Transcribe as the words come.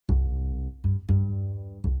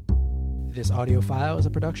This audio file is a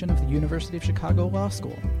production of the University of Chicago Law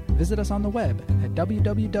School. Visit us on the web at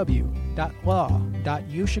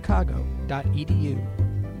www.law.uchicago.edu.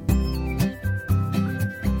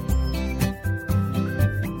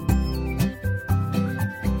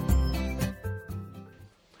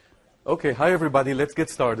 Okay, hi everybody, let's get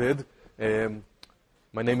started.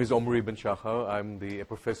 My name is Omri Ben-Shahar. I'm the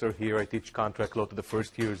professor here. I teach contract law to the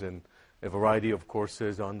first years and a variety of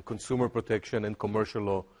courses on consumer protection and commercial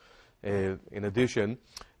law in addition.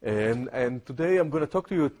 And today I'm going to talk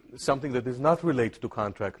to you something that does not relate to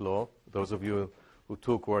contract law. Those of you who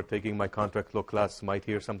took or are taking my contract law class might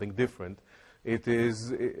hear something different. It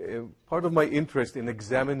is part of my interest in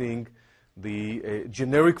examining the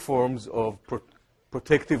generic forms of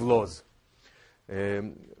protective laws.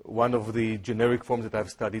 One of the generic forms that I've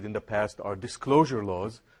studied in the past are disclosure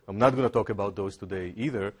laws. I'm not going to talk about those today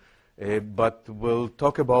either, but we'll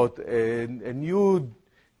talk about a new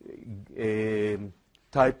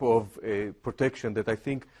type of protection that I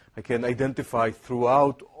think I can identify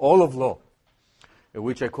throughout all of law,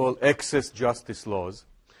 which I call excess justice laws.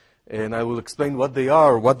 And I will explain what they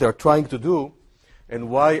are, what they're trying to do, and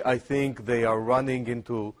why I think they are running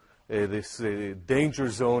into this danger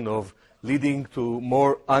zone of leading to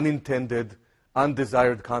more unintended,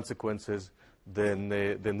 undesired consequences than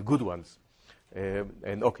good ones.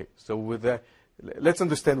 Okay, so with that, let's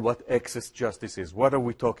understand what excess justice is. What are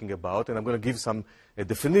we talking about? And I'm going to give some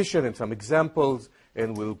definition and some examples,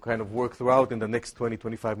 and we'll kind of work throughout in the next 20,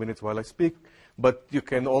 25 minutes while I speak. But you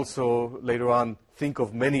can also later on think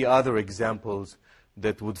of many other examples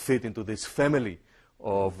that would fit into this family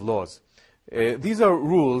of laws. These are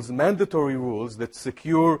rules, mandatory rules, that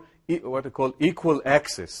secure what I call equal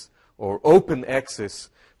access or open access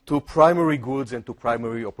to primary goods and to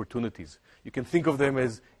primary opportunities. You can think of them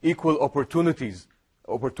as equal opportunity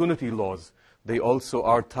laws. They also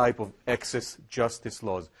are type of excess justice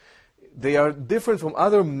laws. They are different from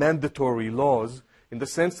other mandatory laws in the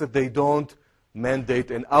sense that they don't mandate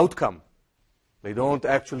an outcome. They don't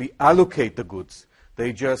actually allocate the goods.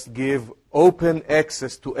 They just give open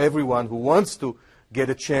access to everyone who wants to get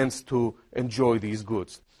a chance to enjoy these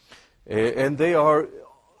goods. And they are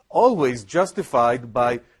always justified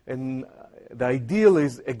by, and the ideal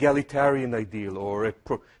is egalitarian ideal, or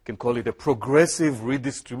can call it a progressive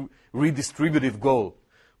redistributive goal.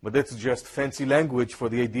 But that's just fancy language for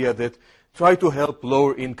the idea that try to help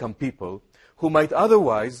lower income people who might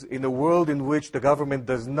otherwise, in a world in which the government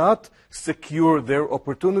does not secure their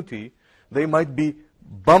opportunity, they might be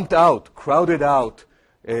bumped out, crowded out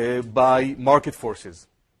by market forces.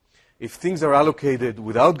 If things are allocated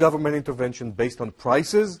without government intervention based on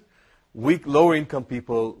prices, weak, lower-income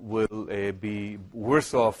people will be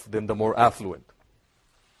worse off than the more affluent.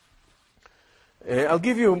 I'll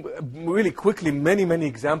give you really quickly many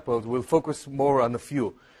examples. We'll focus more on a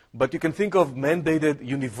few. But you can think of mandated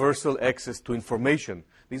universal access to information.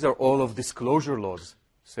 These are all of disclosure laws.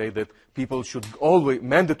 Say that people should always,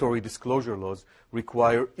 mandatory disclosure laws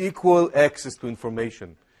require equal access to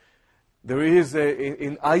information. There is,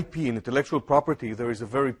 in IP, in intellectual property, there is a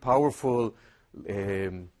very powerful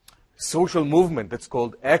social movement that's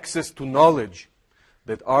called access to knowledge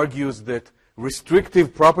that argues that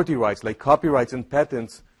restrictive property rights, like copyrights and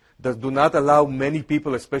patents, that do not allow many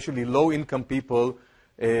people, especially low-income people,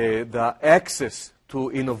 the access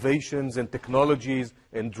to innovations and technologies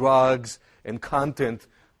and drugs and content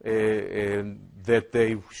that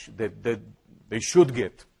they should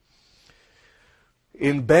get.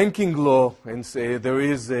 In banking law, and there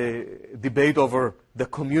is a debate over the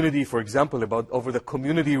community, for example, over the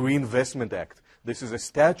Community Reinvestment Act. This is a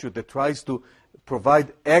statute that tries to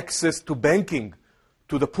provide access to banking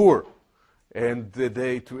to the poor. And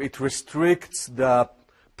it restricts the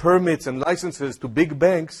permits and licenses to big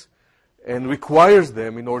banks and requires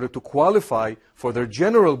them, in order to qualify for their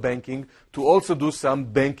general banking, to also do some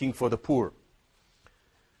banking for the poor.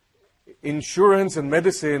 Insurance and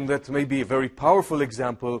medicine, that may be a very powerful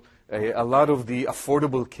example. A lot of the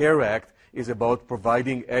Affordable Care Act is about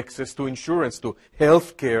providing access to insurance, to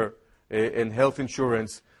health care and health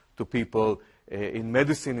insurance to people. In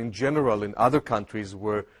medicine in general, in other countries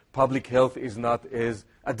where public health is not as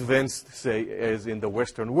advanced, say, as in the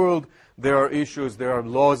Western world, there are issues, there are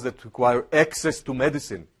laws that require access to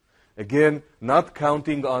medicine. Again, not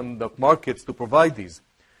counting on the markets to provide these.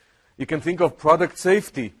 You can think of product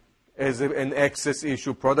safety as an access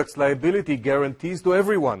issue. Products liability guarantees to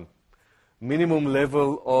everyone minimum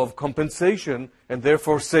level of compensation and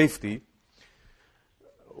therefore safety.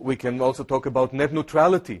 We can also talk about net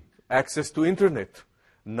neutrality, access to internet,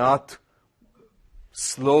 not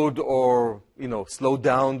slowed or slowed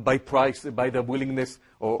down by price, by the willingness,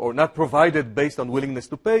 or not provided based on willingness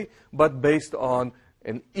to pay, but based on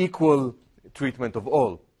an equal treatment of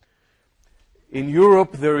all. In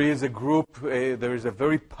Europe, there is a group, there is a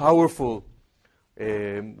very powerful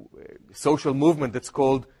social movement that's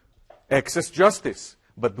called access justice.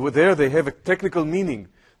 But there they have a technical meaning.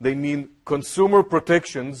 They mean consumer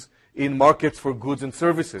protections in markets for goods and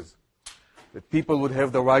services. That people would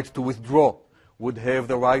have the right to withdraw, would have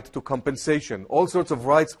the right to compensation. All sorts of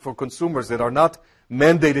rights for consumers that are not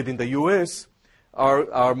mandated in the US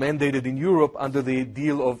are mandated in Europe under the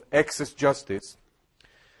deal of access justice.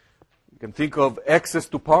 You can think of access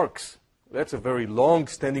to parks. That's a very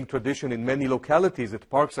long-standing tradition in many localities, that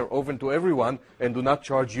parks are open to everyone and do not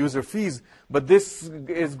charge user fees. But this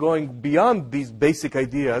is going beyond these basic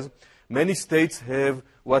ideas. Many states have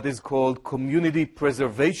what is called community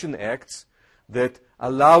preservation acts that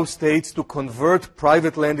allow states to convert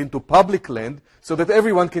private land into public land so that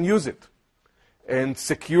everyone can use it, and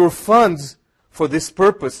secure funds for this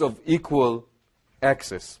purpose of equal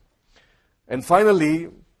access. And finally,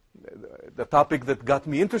 the topic that got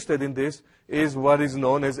me interested in this is what is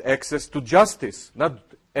known as access to justice. Not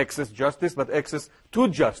access justice, but access to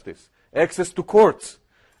justice. Access to courts,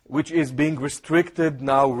 which is being restricted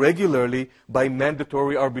now regularly by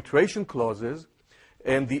mandatory arbitration clauses.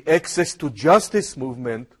 And the access to justice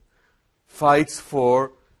movement fights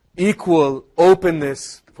for equal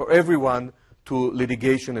openness for everyone to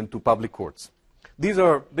litigation and to public courts.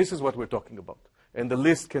 This is what we're talking about. And the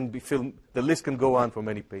list can be filled, the list can go on for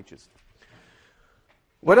many pages.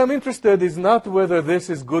 What I'm interested in is not whether this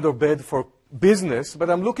is good or bad for business, but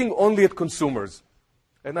I'm looking only at consumers.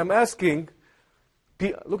 And I'm looking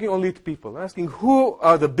only at people, asking who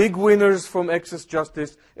are the big winners from access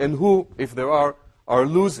justice and who, if there are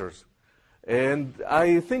losers. And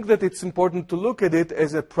I think that it's important to look at it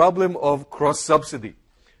as a problem of cross-subsidy.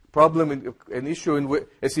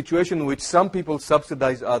 A situation in which some people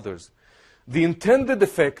subsidize others. The intended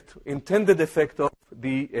effect of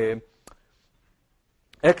the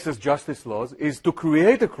access justice laws is to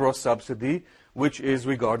create a cross-subsidy which is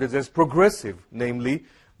regarded as progressive, namely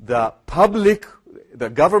the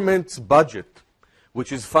government's budget,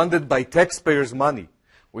 which is funded by taxpayers' money,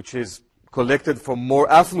 which is collected from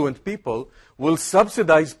more affluent people, will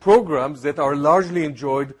subsidize programs that are largely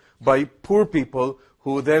enjoyed by poor people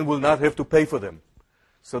who then will not have to pay for them.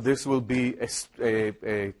 So this will be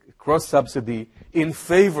a cross-subsidy in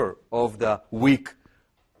favor of the weak,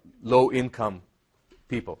 low-income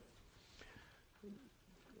people.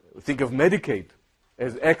 Think of Medicaid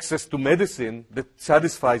as access to medicine that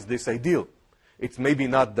satisfies this ideal. It's maybe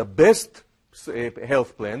not the best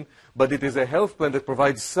health plan, but it is a health plan that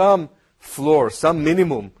provides some floor, some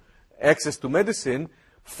minimum access to medicine,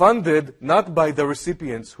 funded not by the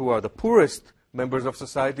recipients who are the poorest members of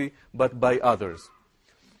society, but by others.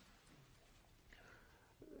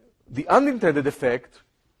 The unintended effect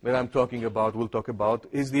that I'm talking about, we'll talk about,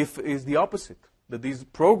 is the opposite. That these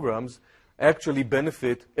programs actually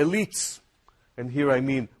benefit elites. And here I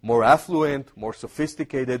mean more affluent, more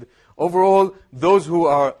sophisticated. Overall, those who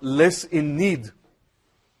are less in need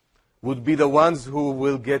would be the ones who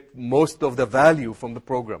will get most of the value from the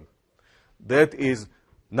program. That is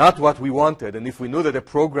not what we wanted. And if we knew that a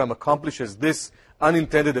program accomplishes this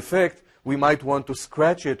unintended effect, we might want to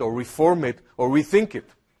scratch it or reform it or rethink it.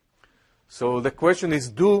 So the question is,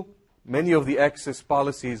 do many of the access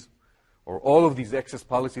policies, or all of these access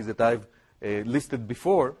policies that I've listed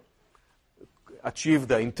before, achieve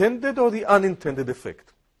the intended or the unintended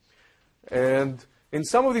effect? And in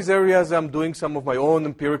some of these areas, I'm doing some of my own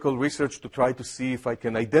empirical research to try to see if I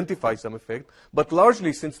can identify some effect. But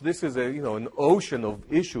largely, since this is an ocean of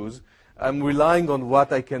issues, I'm relying on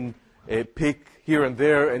what I can pick here and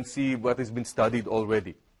there and see what has been studied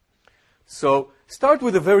already. So start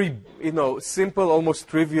with a very simple, almost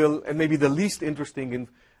trivial, and maybe the least interesting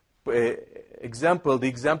example, the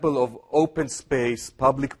example of open space,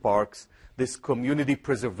 public parks, this community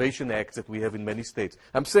preservation act that we have in many states.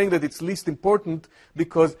 I'm saying that it's least important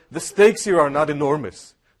because the stakes here are not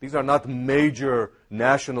enormous. These are not major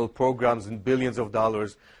national programs in billions of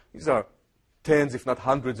dollars. These are tens, if not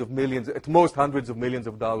hundreds of millions, at most hundreds of millions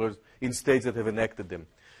of dollars in states that have enacted them.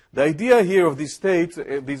 The idea here of these states,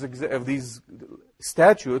 of these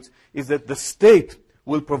statutes, is that the state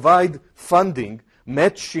will provide funding,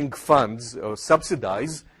 matching funds, or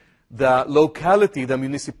subsidize the locality, the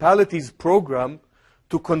municipality's program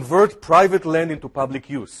to convert private land into public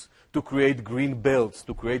use, to create green belts,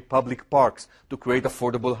 to create public parks, to create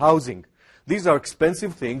affordable housing. These are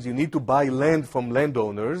expensive things. You need to buy land from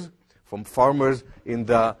landowners, from farmers in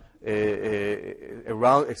the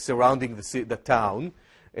surrounding the town.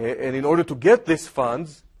 And in order to get these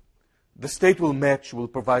funds, the state will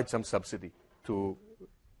provide some subsidy to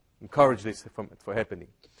encourage this for happening.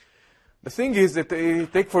 The thing is that,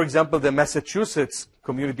 take for example the Massachusetts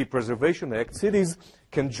Community Preservation Act. Cities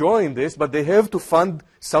can join this, but they have to fund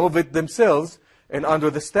some of it themselves. And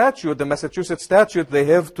under the statute, the Massachusetts statute, they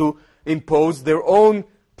have to impose their own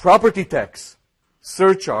property tax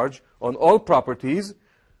surcharge on all properties,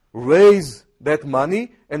 raise that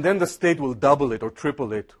money, and then the state will double it or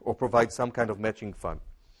triple it or provide some kind of matching fund.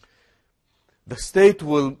 The state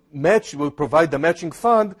will provide the matching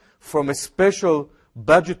fund from a special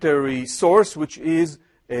budgetary source, which is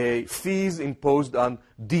fees imposed on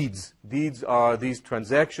deeds. Deeds are these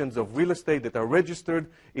transactions of real estate that are registered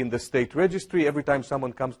in the state registry. Every time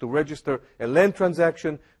someone comes to register a land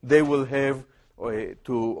transaction, they will have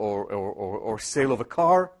or sale of a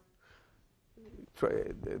car.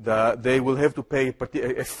 They will have to pay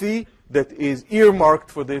a fee that is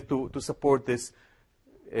earmarked for to support this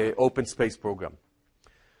open space program.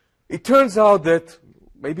 It turns out that,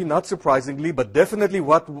 maybe not surprisingly, but definitely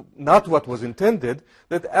not what was intended,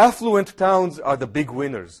 that affluent towns are the big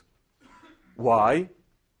winners. Why?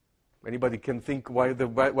 Anybody can think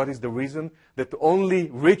what is the reason that only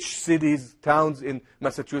rich cities, towns in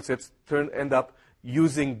Massachusetts end up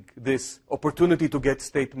using this opportunity to get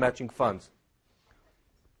state matching funds?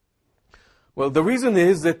 Well, the reason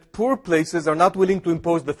is that poor places are not willing to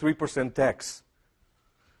impose the 3% tax.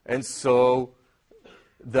 And so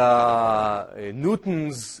the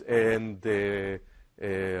Newtons and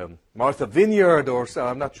Martha Vineyard, or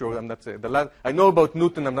I'm not sure, I know about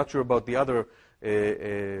Newton, I'm not sure about the other,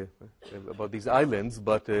 about these islands,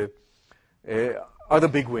 but are the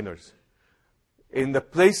big winners. In the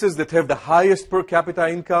places that have the highest per capita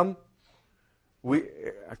income,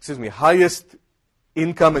 highest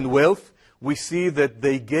income and wealth, we see that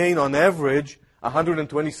they gain on average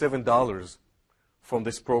 $127 from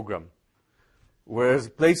this program. Whereas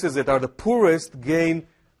places that are the poorest gain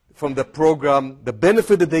from the program, the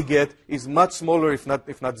benefit that they get is much smaller, if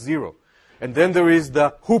not zero. And then there is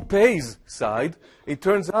the who pays side. It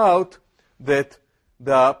turns out that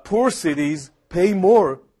the poor cities pay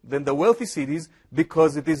more than the wealthy cities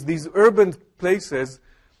because it is these urban places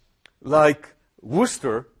like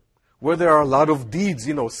Worcester where there are a lot of deeds,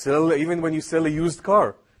 even when you sell a used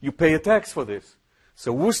car, you pay a tax for this.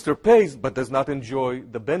 So Worcester pays but does not enjoy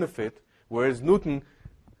the benefit, whereas Newton,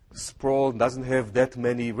 sprawl, doesn't have that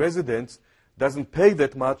many residents, doesn't pay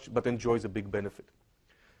that much but enjoys a big benefit.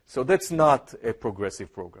 So that's not a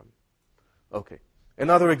progressive program. Okay.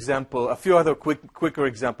 Another example, a few other quicker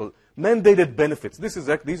examples. Mandated benefits.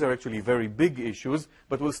 These are actually very big issues,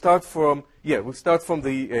 but we'll start from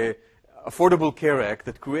the Affordable Care Act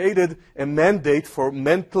that created a mandate for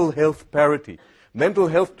mental health parity. Mental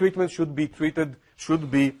health treatment should be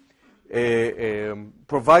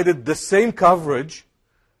provided the same coverage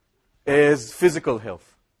as physical health.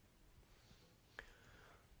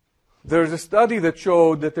 There's a study that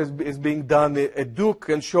showed that is being done at Duke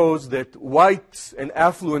and shows that whites and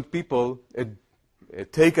affluent people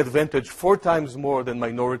take advantage 4 times more than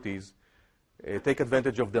minorities, take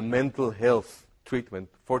advantage of the mental health treatment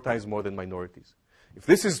 4 times more than minorities. If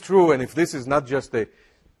this is true, and if this is not just not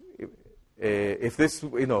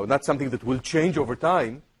something that will change over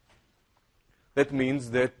time, that means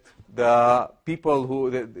that the people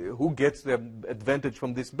who gets the advantage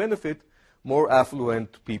from this benefit, more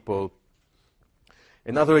affluent people.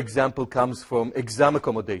 Another example comes from exam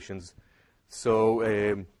accommodations.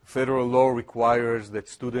 So federal law requires that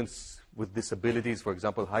students with disabilities, for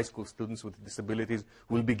example, high school students with disabilities,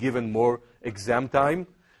 will be given more exam time.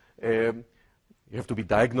 You have to be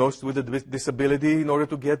diagnosed with a disability in order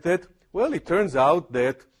to get that. Well, it turns out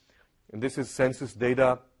that, and this is census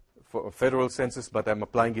data for federal census, but I'm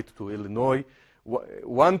applying it to Illinois,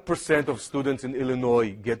 1% of students in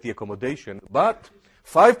Illinois get the accommodation, but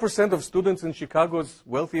 5% of students in Chicago's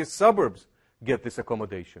wealthiest suburbs get this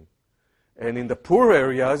accommodation. And in the poor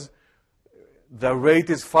areas, the rate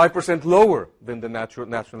is 5% lower than the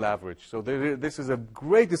national average. So this is a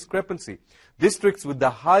great discrepancy. Districts with the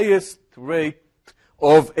highest rate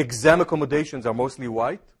of exam accommodations are mostly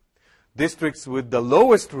white. Districts with the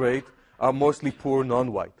lowest rate are mostly poor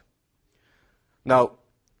non-white. Now,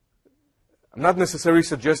 I'm not necessarily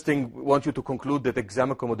want you to conclude that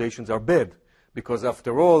exam accommodations are bad, because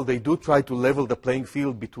after all, they do try to level the playing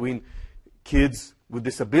field between kids with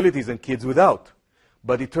disabilities and kids without.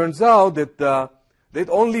 But it turns out that that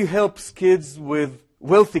only helps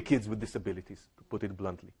wealthy kids with disabilities, to put it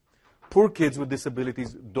bluntly. Poor kids with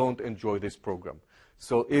disabilities don't enjoy this program.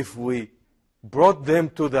 So if we brought them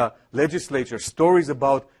to the legislature, stories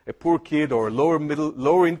about a poor kid or a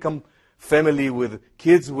lower income family with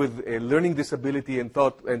kids with a learning disability, and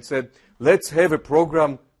said, let's have a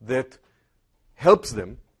program that helps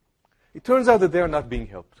them, it turns out that they are not being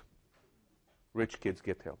helped. Rich kids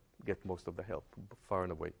get help, get most of the help, far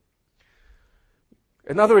and away.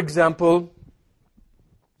 Another example,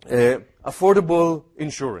 affordable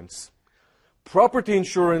insurance. Property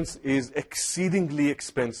insurance is exceedingly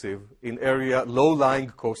expensive in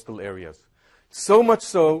low-lying coastal areas. So much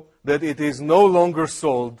so that it is no longer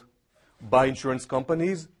sold by insurance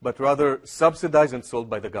companies, but rather subsidized and sold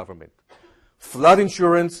by the government. Flood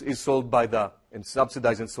insurance is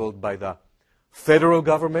subsidized and sold by the federal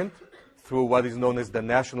government through what is known as the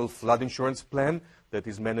National Flood Insurance Plan that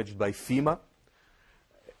is managed by FEMA.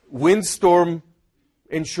 Windstorm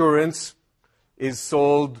insurance is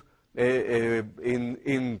sold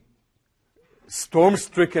in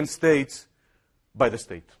storm-stricken states by the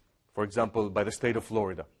state. For example, by the state of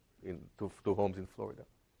Florida, to homes in Florida.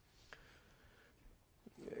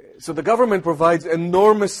 So the government provides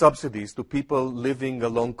enormous subsidies to people living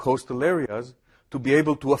along coastal areas to be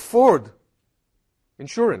able to afford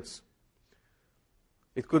insurance.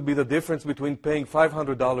 It could be the difference between paying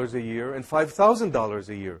 $500 a year and $5,000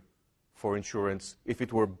 a year for insurance if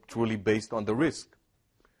it were truly based on the risk,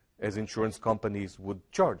 as insurance companies would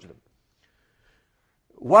charge them.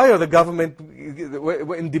 Why are the government,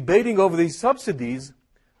 in debating over these subsidies,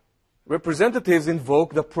 representatives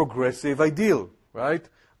invoke the progressive ideal, right?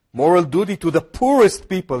 Moral duty to the poorest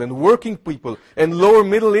people and working people and lower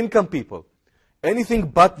middle income people. Anything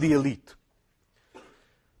but the elite.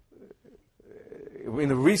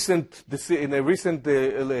 In a recent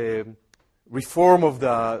reform of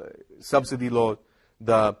the subsidy law,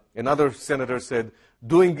 another senator said,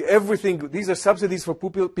 these are subsidies for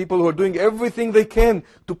people who are doing everything they can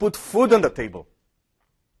to put food on the table.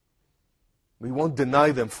 We won't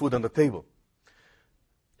deny them food on the table.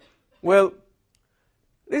 Well,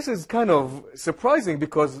 this is kind of surprising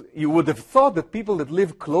because you would have thought that people that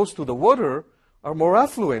live close to the water are more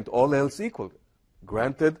affluent, all else equal.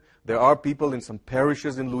 Granted, there are people in some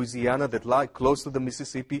parishes in Louisiana that lie close to the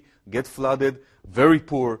Mississippi, get flooded, very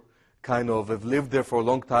poor, have lived there for a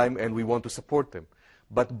long time, and we want to support them.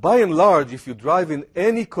 But by and large, if you drive in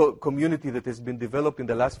any community that has been developed in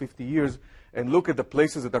the last 50 years and look at the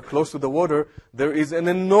places that are close to the water, there is an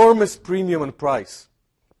enormous premium on price.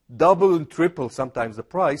 Double and triple sometimes the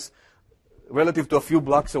price relative to a few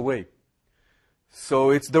blocks away. So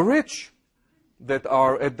it's the rich that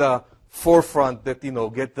are at the forefront that,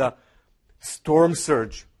 get the storm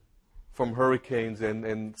surge from hurricanes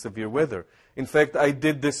and severe weather. In fact, I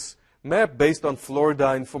did this map based on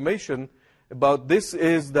Florida information about this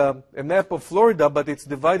is a map of Florida, but it's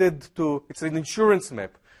divided it's an insurance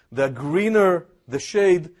map. The greener the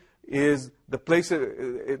shade is the place,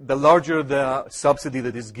 the larger the subsidy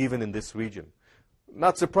that is given in this region.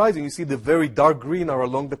 Not surprising, you see the very dark green are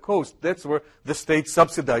along the coast. That's where the state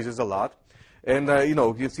subsidizes a lot. And,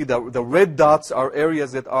 you see the red dots are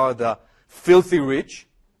areas that are the filthy rich.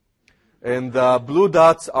 And the blue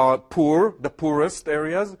dots are poor, the poorest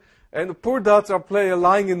areas. And the poor dots are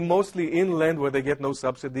lying in mostly inland where they get no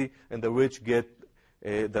subsidy, and the rich get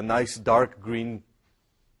the nice dark green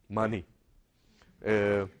money.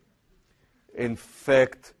 In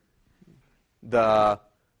fact, the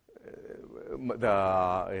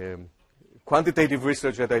quantitative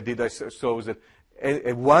research that I did shows that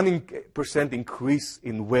a 1% increase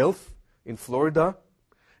in wealth in Florida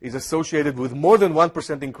is associated with more than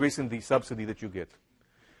 1% increase in the subsidy that you get.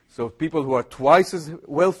 So people who are twice as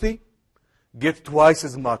wealthy get twice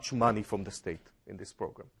as much money from the state in this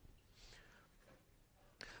program.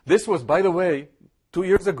 This was, by the way, 2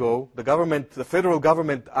 years ago, the federal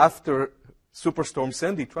government, after Superstorm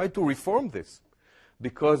Sandy, tried to reform this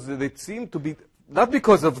because it seemed to be, not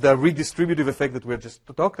because of the redistributive effect that we just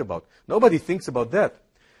talked about. Nobody thinks about that.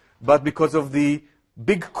 But because of the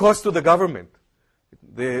big cost to the government.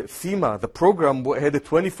 The FEMA, the program, had a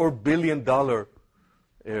 $24 billion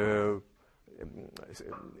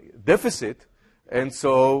deficit. And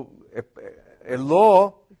so a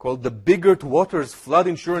law called the Biggert Waters Flood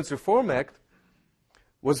Insurance Reform Act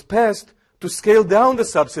was passed to scale down the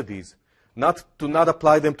subsidies, not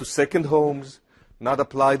apply them to second homes, not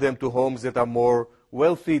apply them to homes that are more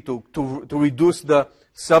wealthy, to reduce the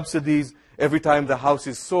subsidies every time the house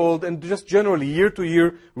is sold, and just generally, year to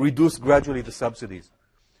year, reduce gradually the subsidies.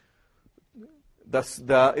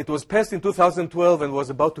 It was passed in 2012 and was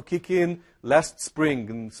about to kick in last spring,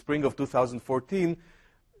 in spring of 2014.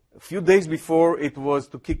 A few days before it was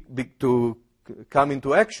to come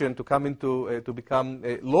into action, to become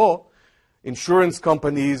a law, insurance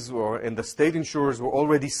companies and the state insurers were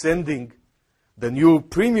already sending the new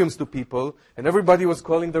premiums to people, and everybody was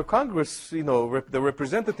calling their Congress, the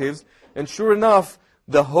representatives, and sure enough,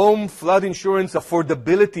 the Home Flood Insurance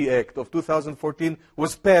Affordability Act of 2014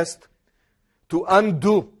 was passed to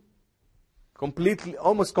undo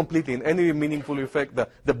almost completely, in any meaningful effect,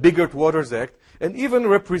 the Biggert Waters Act, and even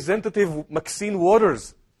Representative Maxine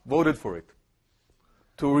Waters voted for it,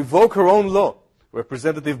 to revoke her own law.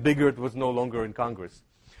 Representative Biggert was no longer in Congress.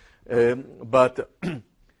 But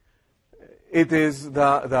it is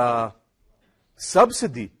the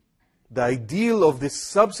subsidy, the ideal of this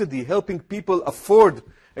subsidy, helping people afford.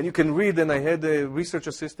 And you can read, and I had a research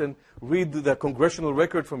assistant read the congressional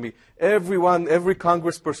record for me. Every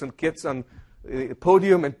congressperson gets on a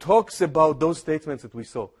podium and talks about those statements that we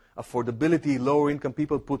saw. Affordability, lower income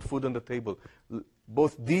people put food on the table.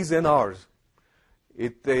 Both these and ours.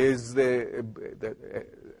 It is,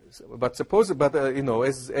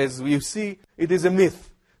 as we see, it is a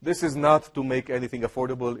myth. This is not to make anything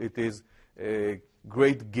affordable. It is a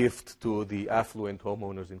great gift to the affluent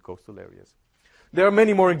homeowners in coastal areas. There are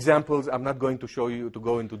many more examples. I'm not going to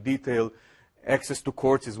go into detail. Access to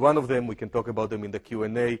courts is one of them. We can talk about them in the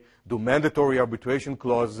Q&A. Do mandatory arbitration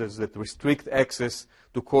clauses that restrict access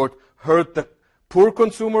to court hurt the poor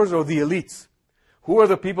consumers or the elites? Who are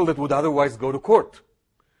the people that would otherwise go to court?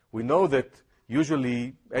 We know that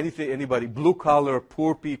usually anybody, blue-collar,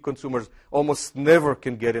 poor consumers almost never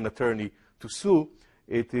can get an attorney to sue.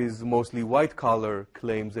 It is mostly white-collar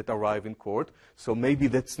claims that arrive in court. So maybe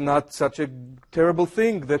that's not such a terrible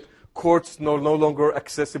thing that courts are no longer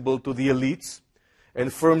accessible to the elites,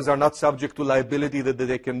 and firms are not subject to liability that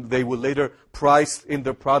they will later price in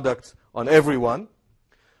their products on everyone.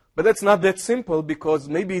 But that's not that simple, because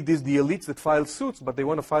maybe it is the elites that file suits, but they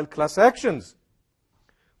want to file class actions,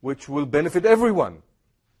 which will benefit everyone.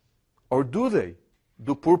 Or do they?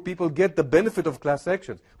 Do poor people get the benefit of class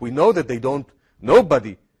actions? We know that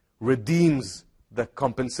nobody redeems the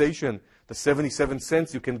compensation, the 77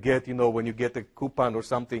 cents you can get, when you get a coupon or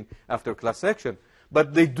something after class action.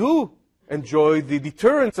 But they do enjoy the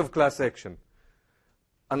deterrence of class action.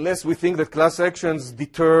 Unless we think that class actions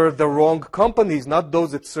deter the wrong companies, not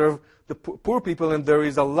those that serve the poor people. And there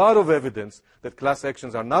is a lot of evidence that class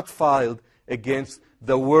actions are not filed against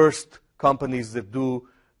the worst companies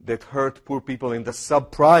that hurt poor people in the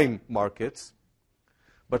subprime markets,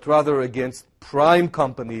 but rather against prime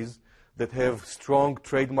companies that have strong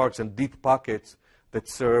trademarks and deep pockets that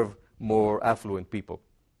serve more affluent people.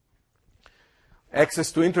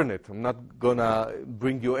 Access to internet. I'm not going to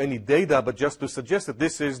bring you any data, but just to suggest that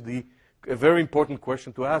this is a very important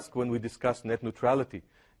question to ask when we discuss net neutrality.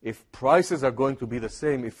 If prices are going to be the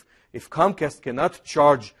same, if Comcast cannot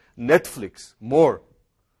charge Netflix more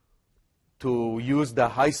to use the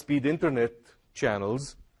high-speed internet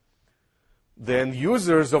channels, then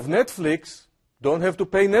users of Netflix don't have to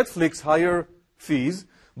pay Netflix higher fees,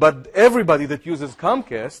 but everybody that uses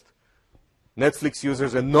Comcast, Netflix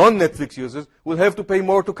users and non-Netflix users, will have to pay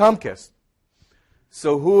more to Comcast.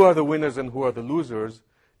 So who are the winners and who are the losers?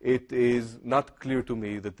 It is not clear to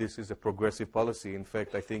me that this is a progressive policy. In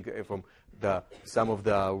fact, I think from some of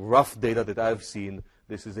the rough data that I've seen,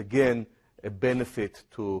 this is again a benefit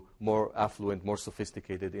to more affluent, more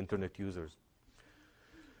sophisticated internet users.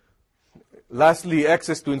 Lastly,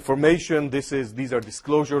 access to information. These are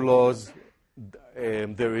disclosure laws.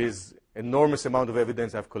 There is enormous amount of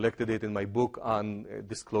evidence. I've collected it in my book on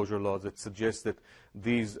disclosure laws that suggests that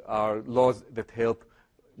these are laws that help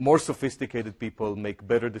more sophisticated people make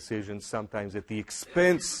better decisions, sometimes at the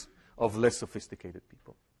expense of less sophisticated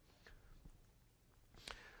people.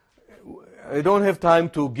 I don't have time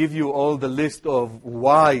to give you all the list of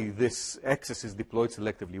why this access is deployed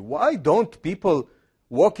selectively. Why don't people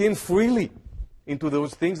walk in freely into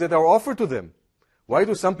those things that are offered to them? Why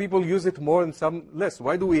do some people use it more and some less?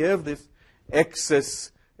 Why do we have this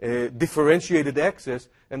access, differentiated access?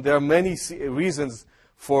 And there are many reasons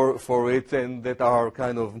for it, and that are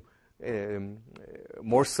kind of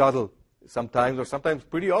more subtle sometimes, or sometimes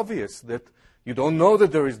pretty obvious, that you don't know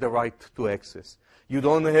that there is the right to access. You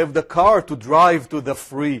don't have the car to drive to the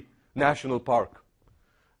free national park.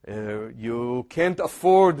 You can't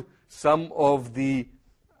afford some of the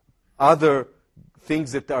other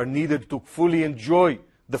things that are needed to fully enjoy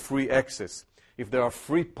the free access. If there are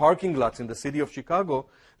free parking lots in the city of Chicago,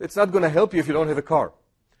 it's not going to help you if you don't have a car.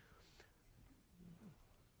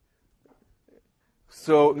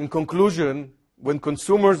 So, in conclusion, when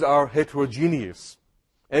consumers are heterogeneous,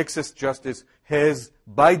 access justice has,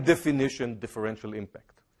 by definition, differential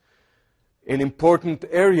impact. In important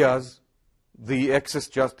areas, the access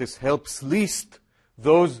justice helps least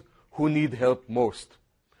those who need help most.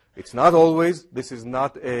 It's not always. This is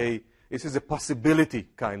a possibility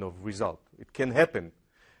kind of result. It can happen.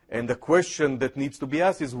 And the question that needs to be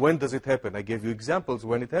asked is, when does it happen? I gave you examples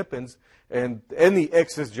when it happens, and any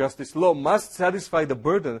excess justice law must satisfy the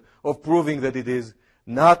burden of proving that it is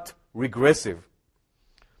not regressive.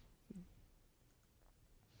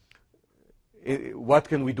 What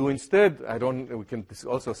can we do instead? This is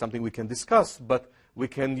also something we can discuss, but we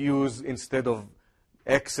can use, instead of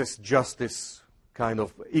excess justice kind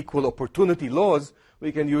of equal opportunity laws,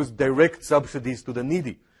 we can use direct subsidies to the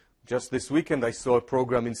needy. Just this weekend, I saw a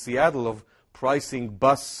program in Seattle of pricing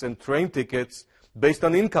bus and train tickets based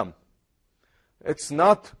on income. It's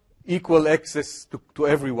not equal access to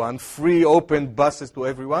everyone, free open buses to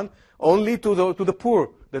everyone, only to the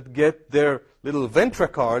poor that get their little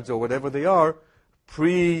Ventra cards or whatever they are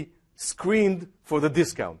pre-screened for the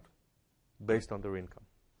discount based on their income.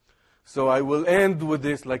 So I will end with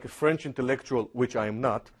this, like a French intellectual, which I am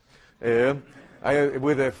not,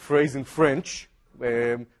 with a phrase in French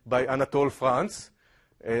by Anatole France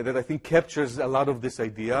that I think captures a lot of this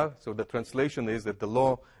idea. So the translation is that the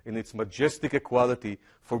law, in its majestic equality,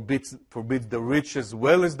 forbids the rich as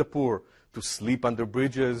well as the poor to sleep under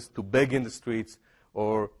bridges, to beg in the streets,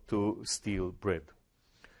 or to steal bread.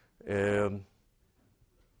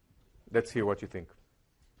 Let's hear what you think.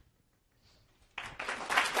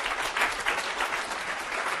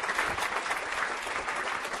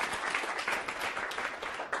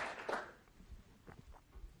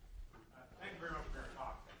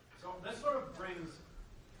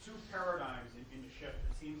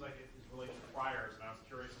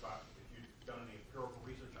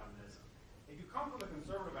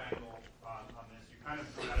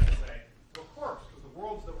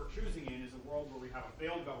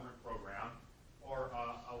 Failed government program or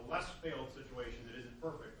a less failed situation that isn't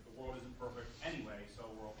perfect, but the world isn't perfect anyway, so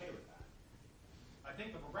we're okay with that. I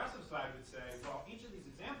think the progressive side would say, well, each of these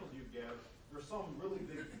examples you give, there's some really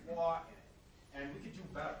big flaw in it, and we could do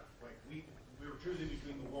better. Like we were choosing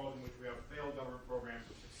between the world in which we have failed government programs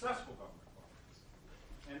or successful government programs.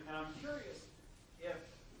 And I'm curious if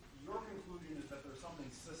your conclusion is that there's something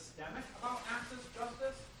systemic about access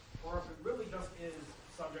justice, or if it really just is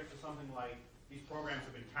subject to something like these programs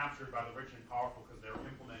have been captured by the rich and powerful because they were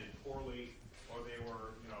implemented poorly, or they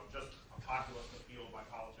were, just a populist appeal by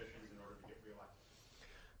politicians in order to get reelected.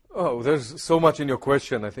 Oh, there's so much in your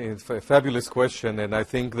question. I think it's a fabulous question, and I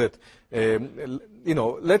think that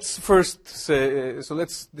let's first say. So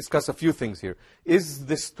let's discuss a few things here. Is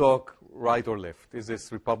this talk right or left? Is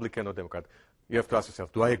this Republican or Democrat? You have to ask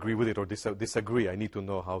yourself: do I agree with it or disagree? I need to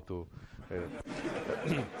know how to.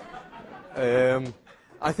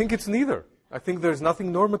 I think it's neither. I think there's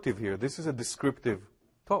nothing normative here. This is a descriptive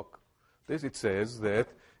talk. It says that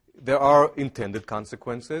there are intended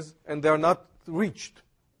consequences and they are not reached.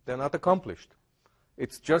 They're not accomplished.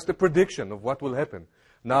 It's just a prediction of what will happen.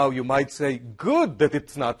 Now you might say, good that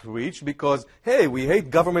it's not reached because, hey, we hate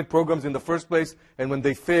government programs in the first place and when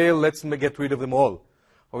they fail, let's get rid of them all.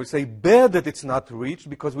 Or we say, bad that it's not reached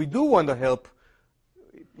because we do want to help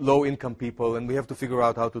low-income people and we have to figure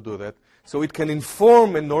out how to do that. So it can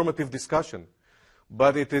inform a normative discussion.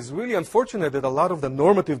 But it is really unfortunate that a lot of the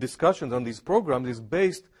normative discussions on these programs is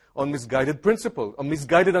based on misguided principle, a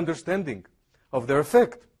misguided understanding of their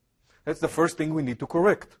effect. That's the first thing we need to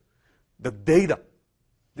correct. The data.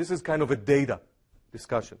 This is kind of a data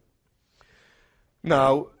discussion.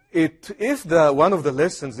 Now, if one of the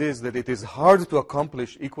lessons is that it is hard to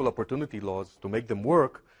accomplish equal opportunity laws, to make them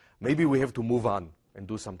work, maybe we have to move on and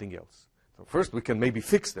do something else. So first, we can maybe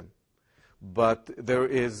fix them. But there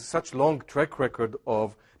is such long track record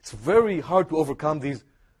of, it's very hard to overcome these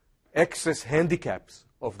excess handicaps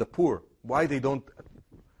of the poor, why they don't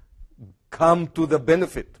come to the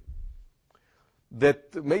benefit.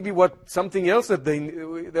 That maybe something else that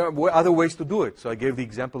there are other ways to do it. So I gave the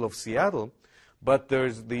example of Seattle, but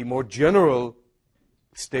there's the more general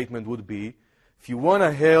statement would be, if you want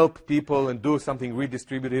to help people and do something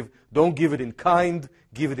redistributive, don't give it in kind,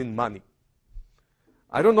 give it in money.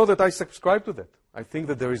 I don't know that I subscribe to that. I think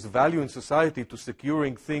that there is value in society to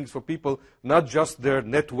securing things for people, not just their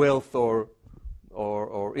net wealth or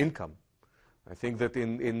income. I think that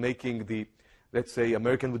in making the, let's say,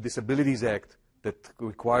 American with Disabilities Act that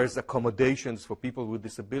requires accommodations for people with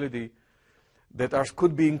disability that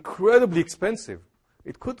could be incredibly expensive.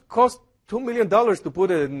 It could cost $2 million to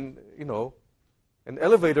put in, an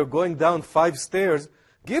elevator going down 5 stairs.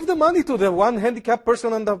 Give the money to the one handicapped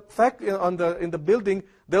person in the building.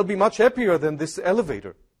 They'll be much happier than this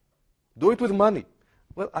elevator. Do it with money.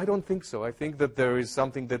 Well, I don't think so. I think that there is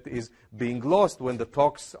something that is being lost when the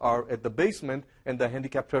talks are at the basement and the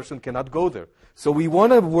handicapped person cannot go there. So we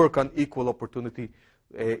want to work on equal opportunity,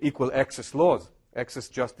 equal access laws, access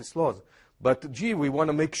justice laws. But, we want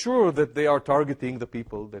to make sure that they are targeting the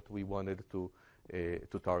people that we wanted to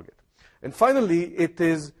target. And finally, it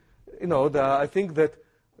is, I think that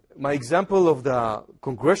my example of the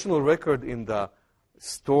congressional record in the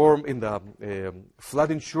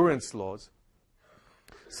flood insurance laws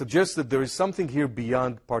suggests that there is something here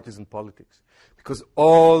beyond partisan politics. Because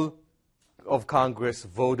all of Congress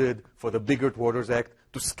voted for the Bigger Waters Act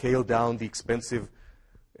to scale down the expensive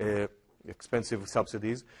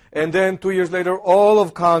subsidies. And then 2 years later, all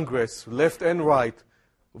of Congress, left and right,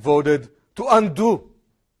 voted to undo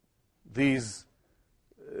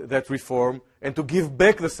that reform and to give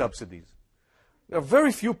back the subsidies. There are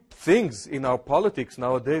very few things in our politics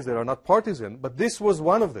nowadays that are not partisan, but this was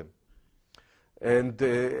one of them.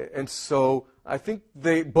 And so I think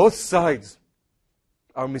both sides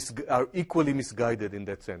are equally misguided in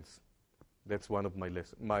that sense. That's one of my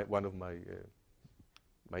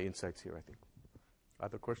my insights here, I think.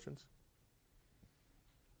 Other questions?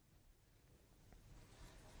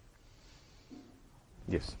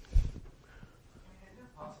 Yes. Is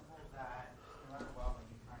it possible that no matter what, when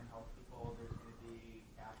you try and help people, there's going to be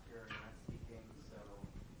capture and rent seeking, so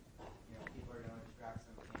people are going to extract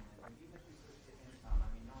some payment? And even if you switch to income,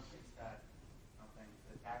 no one thinks that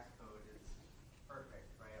the tax code is perfect,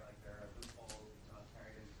 right? Like there are loopholes,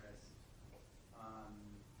 carried interest.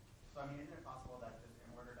 So isn't it possible that just in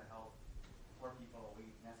order to help poor people, we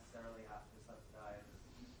necessarily have to subsidize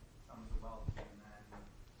some of the wealthy, and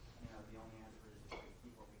then the only answer is the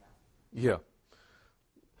people we have? Yeah.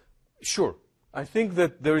 Sure. I think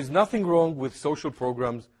that there is nothing wrong with social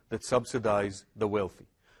programs that subsidize the wealthy.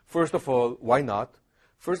 First of all, why not?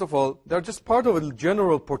 First of all, they're just part of a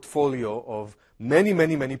general portfolio of many,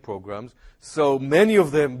 many, many programs. So many of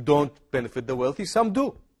them don't benefit the wealthy. Some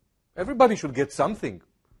do. Everybody should get something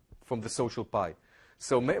from the social pie.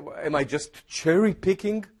 So am I just cherry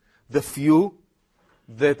picking the few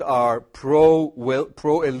that are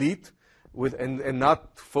pro-elite and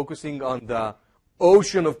not focusing on the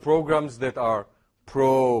ocean of programs that are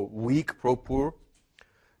pro-weak, pro-poor?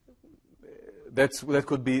 That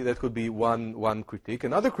could be one critique.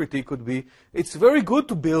 Another critique could be it's very good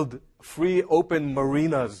to build free, open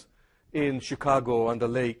marinas in Chicago on the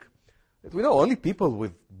lake that we know only people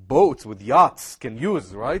with boats, with yachts can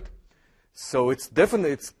use, right? So it's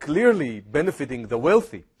clearly benefiting the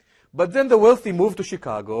wealthy. But then the wealthy move to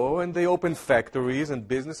Chicago and they open factories and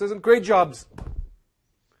businesses and create jobs.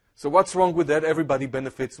 So what's wrong with that? Everybody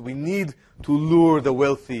benefits. We need to lure the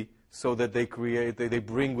wealthy so that they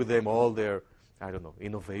bring with them all their,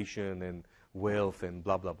 innovation and wealth and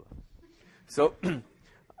blah, blah, blah. So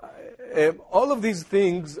all of these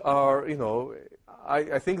things are,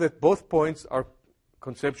 I think that both points are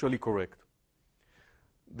conceptually correct.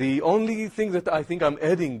 The only thing that I think I'm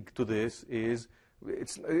adding to this is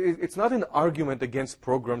it's not an argument against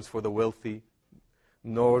programs for the wealthy,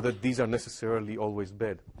 nor that these are necessarily always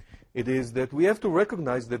bad. It is that we have to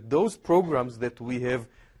recognize that those programs that we have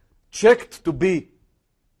checked to be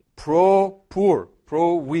pro-poor,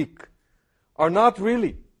 pro-weak, are not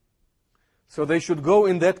really. So they should go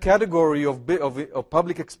in that category of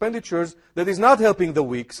public expenditures that is not helping the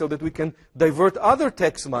weak, so that we can divert other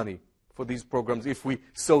tax money for these programs if we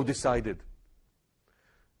so decided.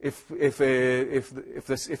 If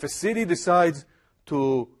a city decides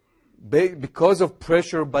to, because of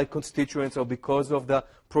pressure by constituents or because of the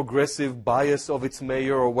progressive bias of its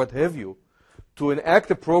mayor or what have you, to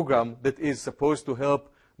enact a program that is supposed to help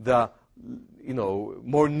the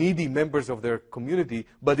more needy members of their community,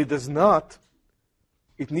 but it does not,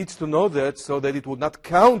 it needs to know that so that it would not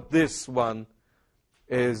count this one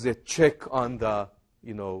as a check on the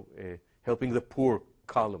helping the poor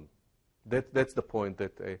column. That's the point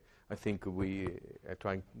that I think we are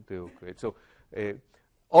trying to create. So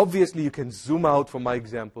obviously you can zoom out from my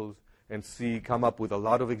examples and come up with a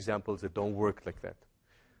lot of examples that don't work like that.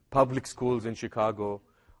 Public schools in Chicago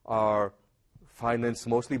are financed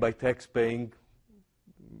mostly by tax-paying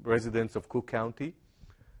residents of Cook County,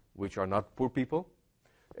 which are not poor people.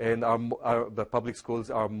 And the public schools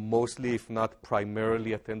are mostly, if not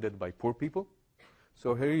primarily, attended by poor people.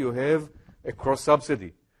 So here you have a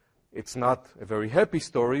cross-subsidy. It's not a very happy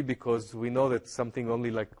story because we know that something only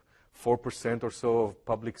like 4% or so of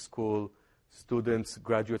public school students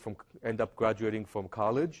end up graduating from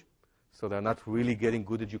college. So they're not really getting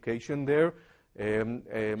good education there.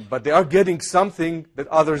 But they are getting something that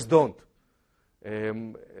others don't.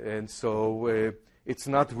 And so it's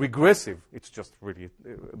not regressive. It's just really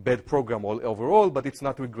a bad program overall, but it's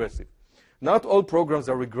not regressive. Not all programs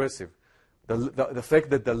are regressive. The fact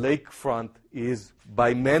that the lakefront is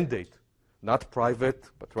by mandate, not private,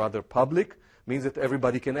 but rather public, means that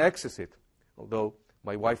everybody can access it. Although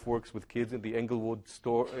my wife works with kids in the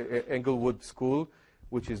Englewood School,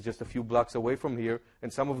 which is just a few blocks away from here,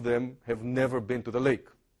 and some of them have never been to the lake.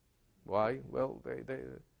 Why? Well,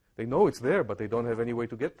 they know it's there, but they don't have any way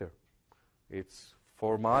to get there. It's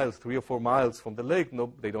 4 miles, 3 or 4 miles from the lake.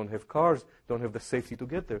 No, they don't have cars, don't have the safety to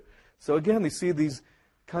get there. So again, you see these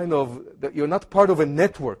kind of, that you're not part of a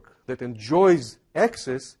network that enjoys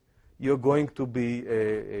access, you're going to be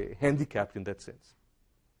handicapped in that sense.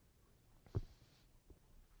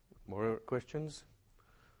 More questions?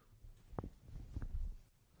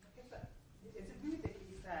 Is it really the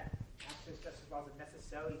case that access justice laws are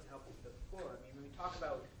necessarily to help the poor? I mean, when we talk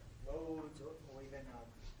about roads or even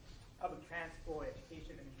public transport,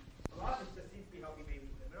 education, I mean, a lot of this just seems to be helping maybe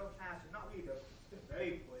the middle class, and not really the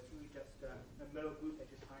very poor. It's really just the middle group that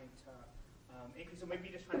you're trying to increase. So maybe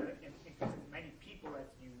you're just trying to increase as many people as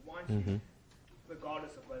you want to,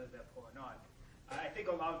 regardless of whether they're poor or not. I think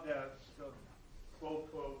a lot of the sort of quote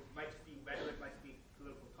might just be rhetoric, might be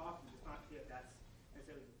political talking. It's not clear if that's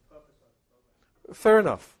necessarily the purpose of the program. Fair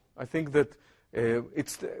enough. I think that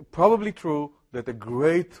it's probably true that a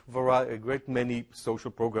great many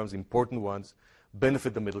social programs, important ones,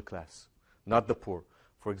 benefit the middle class, not the poor.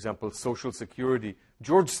 For example, Social Security.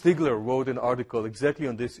 George Stigler wrote an article exactly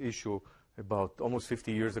on this issue about almost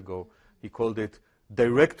 50 years ago. He called it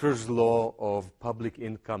Director's Law of Public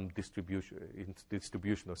Income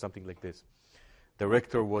Distribution or something like this.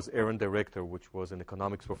 Director was Oren Director, which was an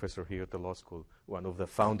economics professor here at the law school, one of the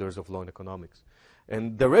founders of law and economics.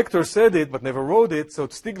 And Director said it, but never wrote it, so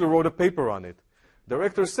Stigler wrote a paper on it.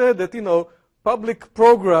 Director said that, public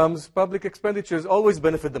programs, public expenditures always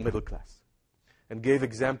benefit the middle class, and gave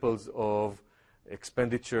examples of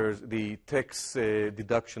expenditures, the tax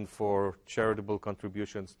deduction for charitable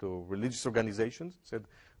contributions to religious organizations. Said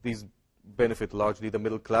these benefit largely the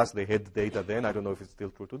middle class. They had data then. I don't know if it's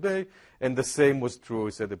still true today. And the same was true,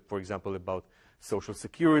 he said, for example, about Social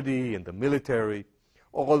Security and the military.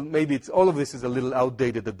 All of this is a little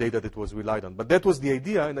outdated, the data that was relied on. But that was the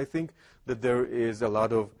idea, and I think that there is a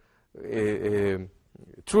lot of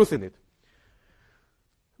truth in it.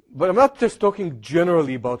 But I'm not just talking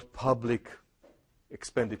generally about public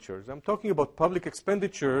expenditures. I'm talking about public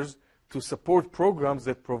expenditures to support programs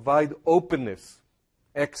that provide openness,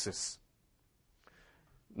 access.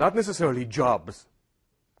 Not necessarily jobs,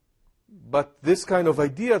 but this kind of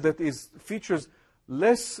idea that features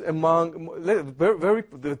that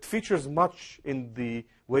features much in the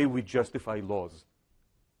way we justify laws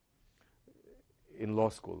in law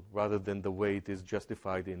school, rather than the way it is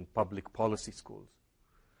justified in public policy schools.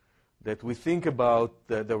 That we think about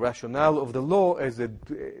the rationale of the law as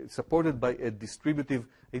supported by a distributive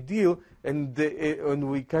ideal, and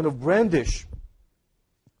we kind of brandish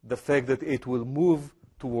the fact that it will move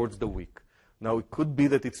towards the weak. Now, it could be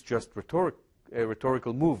that it's just a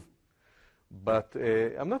rhetorical move, but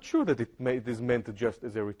I'm not sure that it is meant just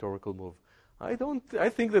as a rhetorical move. I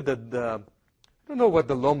think that I don't know what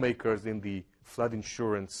the lawmakers in the Flood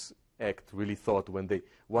Insurance Act really thought when they,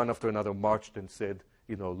 one after another, marched and said,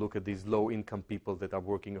 look at these low-income people that are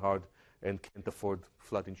working hard and can't afford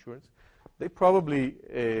flood insurance. They probably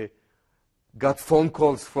got phone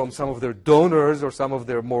calls from some of their donors or some of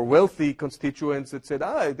their more wealthy constituents that said,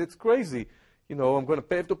 that's crazy. I'm going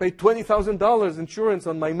to have to pay $20,000 insurance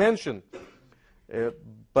on my mansion.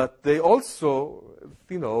 But they also,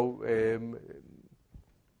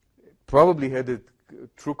 probably had a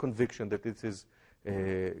true conviction that it is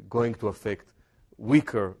going to affect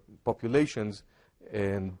weaker populations,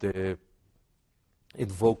 and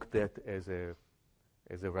invoke that as a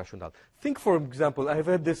rationale. Think, for example, I have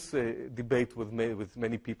had this debate with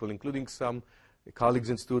many people, including some colleagues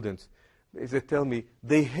and students. They tell me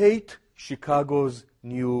they hate Chicago's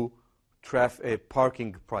new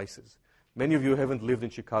parking prices. Many of you haven't lived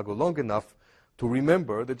in Chicago long enough to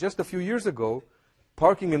remember that just a few years ago,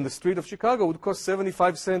 parking in the street of Chicago would cost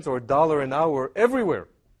 75 cents or $1 an hour everywhere.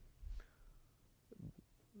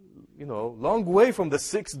 Long way from the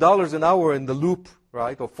 $6 an hour in the Loop,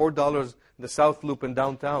 right, or $4 in the South Loop in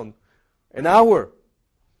downtown, an hour.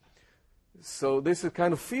 So this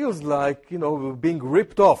kind of feels like, we're being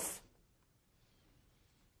ripped off.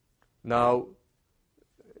 Now,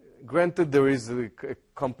 granted, there is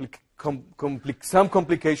some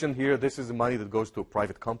complication here. This is money that goes to a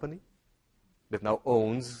private company that now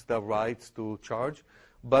owns the rights to charge,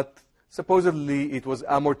 but supposedly it was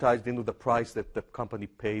amortized into the price that the company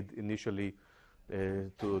paid initially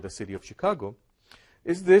to the city of Chicago,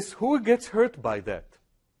 is this: who gets hurt by that?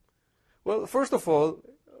 Well, first of all,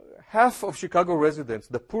 half of Chicago residents,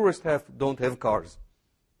 the poorest half, don't have cars.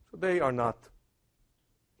 So they are not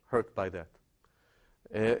hurt by that.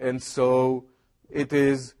 And so it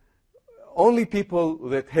is only people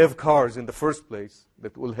that have cars in the first place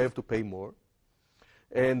that will have to pay more.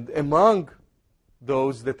 And among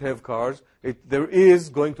those that have cars, there is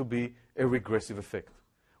going to be a regressive effect.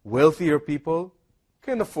 Wealthier people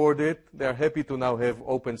can afford it. They are happy to now have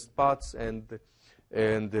open spots and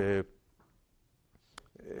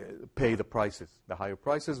pay the prices, the higher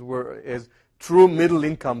prices, whereas true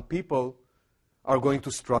middle-income people are going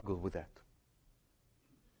to struggle with that.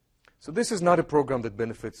 So this is not a program that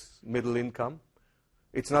benefits middle income.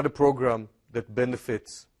 It's not a program that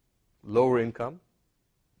benefits lower income.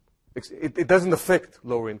 It doesn't affect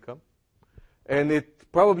lower income. And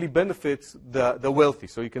it probably benefits the wealthy.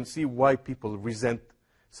 So you can see why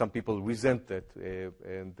some people resent that.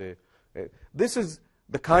 This is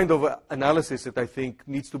the kind of analysis that I think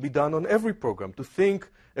needs to be done on every program, to think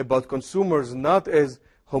about consumers not as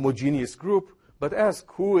homogeneous group, but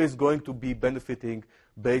ask who is going to be benefiting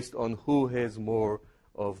based on who has more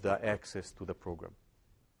of the access to the program.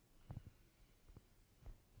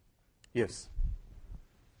 Yes?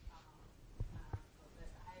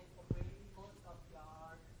 I agree with most of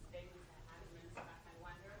your statements and arguments, but I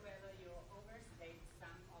wonder whether you overstate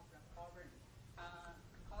some of the problems.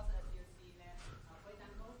 Because as you see that, for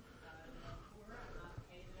example, the poor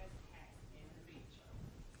pay less tax than the rich.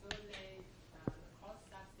 So the cost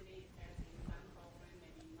subsidy as in some program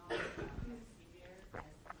maybe not as severe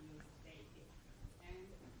as you stated. And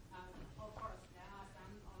of course, there are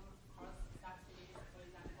some cost subsidies. For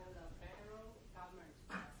example, the federal government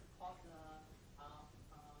support the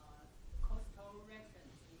coastal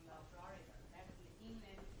residents in Florida. That's the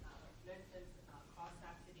inland residents cost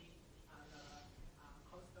subsidy, the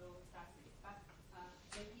coastal subsidy. But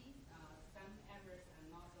maybe some areas are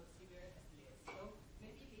not so severe as this. So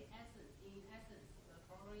maybe in essence, the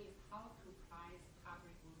problem is how to price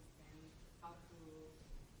public goods and how to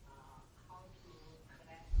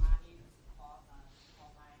collect money to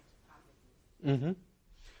provide public goods.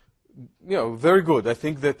 Very good. I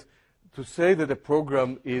think that to say that a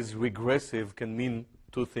program is regressive can mean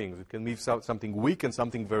two things. It can mean something weak and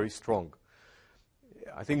something very strong.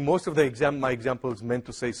 I think most of my examples meant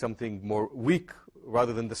to say something more weak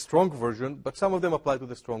rather than the strong version, but some of them apply to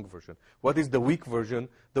the strong version. What is the weak version?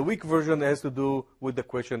 The weak version has to do with the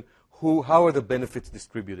question, how are the benefits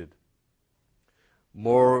distributed?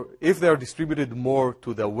 If they are distributed more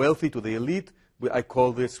to the wealthy, to the elite, I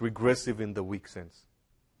call this regressive in the weak sense.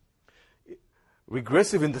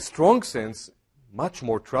 Regressive in the strong sense, much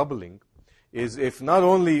more troubling, is if not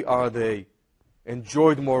only are they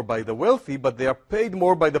enjoyed more by the wealthy, but they are paid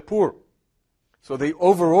more by the poor. So they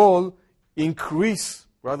overall increase,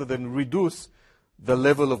 rather than reduce, the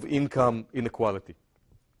level of income inequality.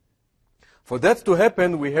 For that to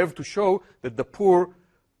happen, we have to show that the poor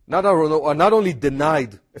are not only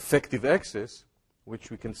denied effective access,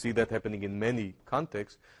 which we can see that happening in many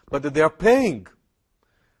contexts, but that they are paying.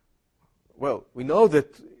 Well, we know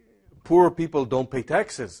that poor people don't pay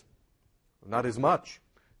taxes, not as much.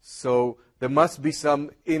 So there must be some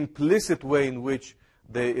implicit way in which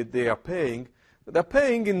they are paying. They're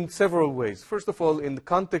paying in several ways. First of all, in the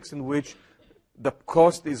context in which the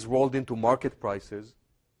cost is rolled into market prices.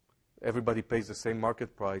 Everybody pays the same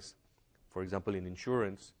market price, for example, in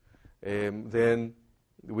insurance. Then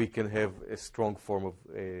we can have a strong form of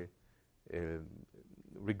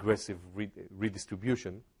regressive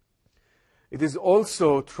redistribution. It is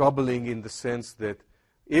also troubling in the sense that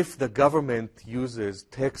if the government uses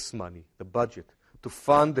tax money, the budget, to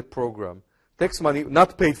fund the program, tax money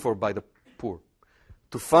not paid for by the poor,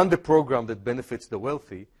 to fund a program that benefits the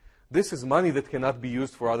wealthy, this is money that cannot be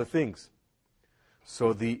used for other things.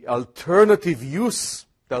 So the alternative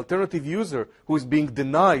user who is being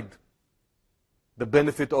denied the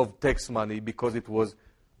benefit of tax money because it was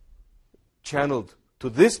channeled to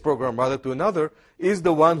this program rather to another, is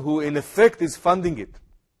the one who in effect is funding it.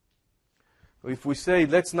 If we say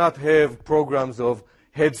let's not have programs of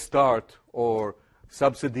Head Start or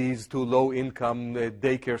subsidies to low-income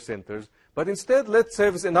daycare centers, but instead let's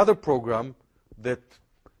have another program that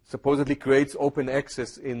supposedly creates open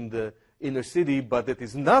access in the inner city, but that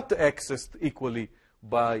is not accessed equally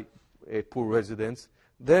by poor residents,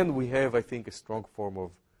 then we have, I think, a strong form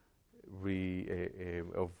of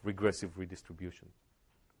regressive redistribution.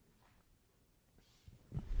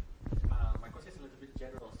 My question is a little bit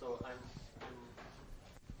general, so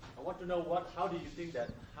I want to know how do you think that,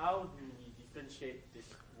 how do we differentiate this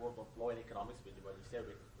world of law and economics with what you said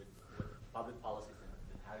with public policies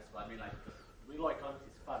and how it's. I mean, like, real law economics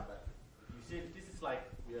is fun, but you see, this is like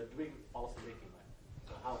we are doing policy making, right?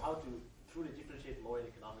 So how to truly differentiate law and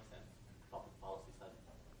economics and public policy study,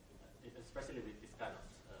 especially with this kind of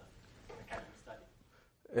academic study.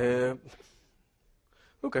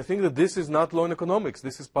 Look, I think that this is not law and economics.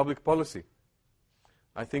 This is public policy.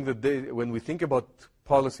 I think that when we think about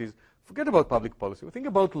policies, forget about public policy. We think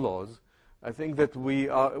about laws. I think that we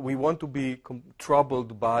want to be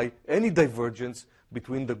troubled by any divergence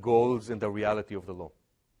between the goals and the reality of the law.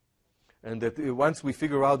 And that once we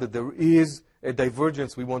figure out that there is a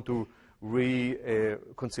divergence, we want to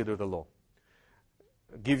reconsider the law.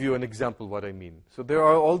 I'll give you an example what I mean. So there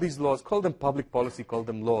are all these laws, call them public policy, call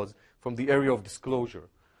them laws, from the area of disclosure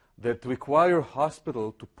that require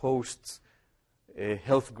hospital to post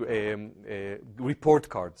health report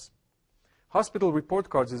cards. Hospital report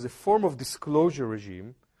cards is a form of disclosure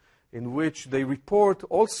regime in which they report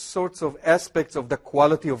all sorts of aspects of the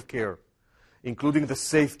quality of care, including the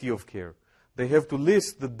safety of care. They have to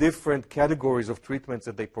list the different categories of treatments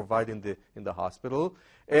that they provide in the hospital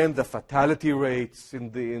and the fatality rates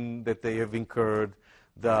that they have incurred.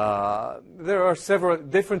 There are several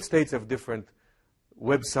different states have different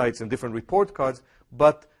websites and different report cards,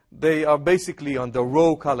 but they are basically on the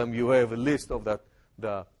row column. You have a list of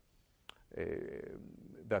the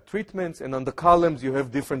treatments, and on the columns you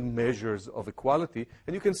have different measures of equality,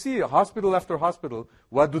 and you can see hospital after hospital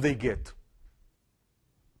what do they get,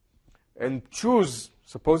 and choose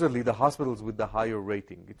supposedly the hospitals with the higher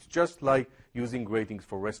rating. It's just like using ratings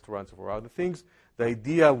for restaurants or for other things. The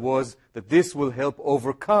idea was that this will help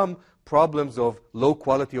overcome problems of low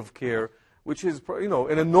quality of care, which is,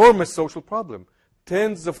 an enormous social problem.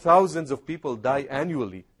 Tens of thousands of people die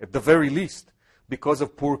annually, at the very least, because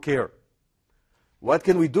of poor care. What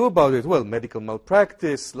can we do about it? Well, medical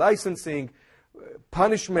malpractice, licensing,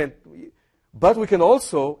 punishment. But we can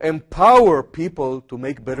also empower people to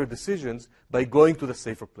make better decisions by going to the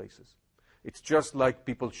safer places. It's just like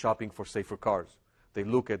people shopping for safer cars. They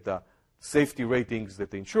look at the safety ratings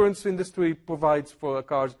that the insurance industry provides for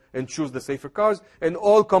cars and choose the safer cars, and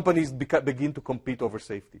all companies begin to compete over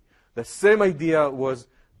safety. The same idea was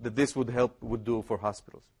that this would do for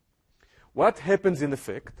hospitals. What happens in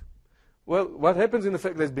effect? Well, what happens in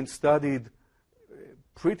effect has been studied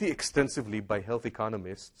pretty extensively by health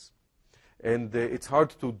economists, and it's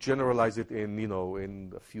hard to generalize it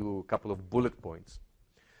in a couple of bullet points.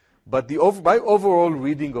 But my overall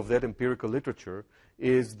reading of that empirical literature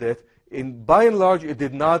is that, by and large, it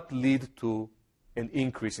did not lead to an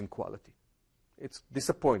increase in quality. It's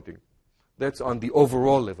disappointing. That's on the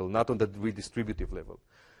overall level, not on the redistributive level.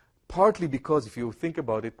 Partly because, if you think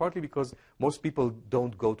about it, partly because most people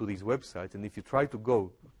don't go to these websites. And if you try to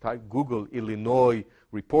Google Illinois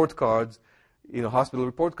report cards, hospital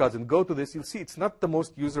report cards, and go to this, you'll see it's not the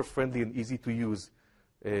most user-friendly and easy-to-use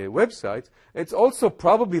website. It's also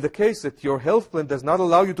probably the case that your health plan does not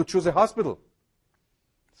allow you to choose a hospital.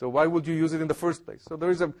 So why would you use it in the first place? So there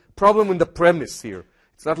is a problem in the premise here.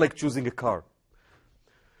 It's not like choosing a car.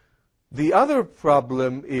 The other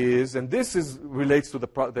problem is, and this relates to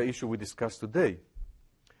the issue we discussed today,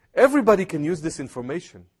 everybody can use this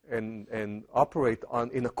information and operate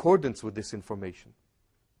in accordance with this information.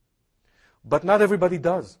 But not everybody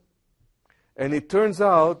does. And it turns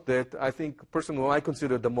out that I think, personally, I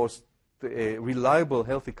consider the most reliable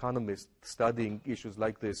health economist studying issues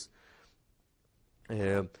like this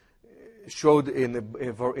showed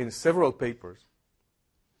in several papers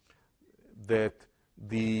that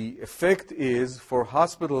the effect is for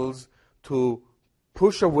hospitals to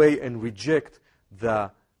push away and reject the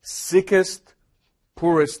sickest,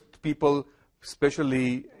 poorest people,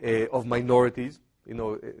 especially of minorities.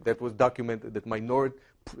 That was documented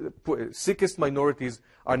that sickest minorities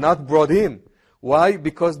are not brought in. Why?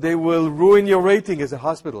 Because they will ruin your rating as a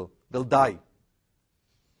hospital. They'll die.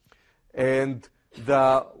 And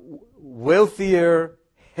the wealthier,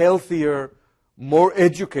 healthier, more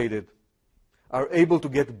educated are able to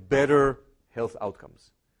get better health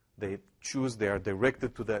outcomes. They are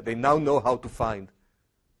directed to they now know how to find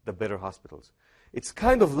the better hospitals. It's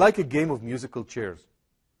kind of like a game of musical chairs.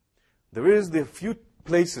 There is the few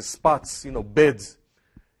places, spots, beds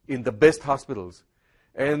in the best hospitals.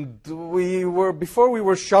 And before we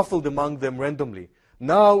were shuffled among them randomly.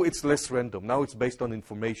 Now it's less random. Now it's based on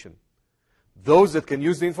information. Those that can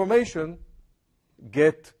use the information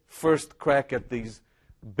get first crack at these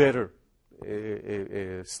better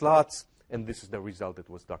slots, and this is the result that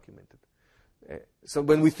was documented. So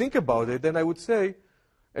when we think about it, then I would say,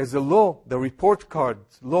 as a law, the report card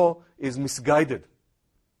law is misguided.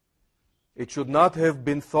 It should not have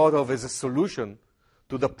been thought of as a solution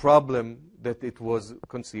to the problem that it was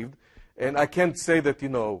conceived. And I can't say that,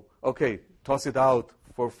 okay, toss it out,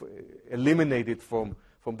 eliminate it from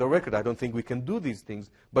the record. I don't think we can do these things.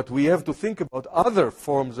 But we have to think about other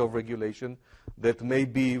forms of regulation that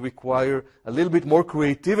maybe require a little bit more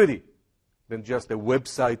creativity than just a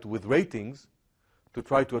website with ratings to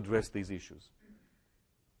try to address these issues.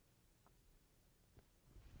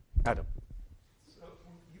 Adam. So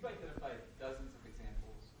you've identified dozens of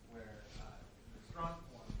examples where in the strong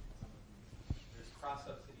form, some of these, there's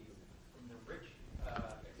cross-subsidies from the rich,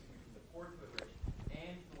 executing the poor to the rich,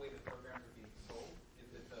 and the way the programs are being sold is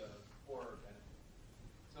that the poor are benefiting.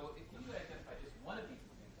 So if you could identify just one of these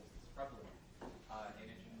examples that's prevalent, and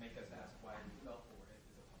it should make us ask why we fell for it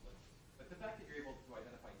as a public. But the fact that you're able to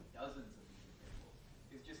identify dozens of these examples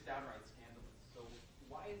is just downright scandalous. So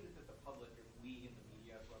why is it that the public, or we in the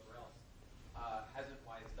media, whoever else, hasn't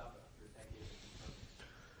wised up after decades of these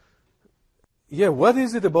programs? Yeah, what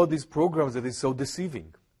is it about these programs that is so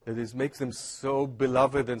deceiving? That makes them so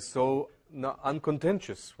beloved and so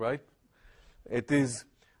uncontentious, right? It is,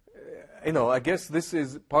 I guess this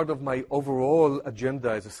is part of my overall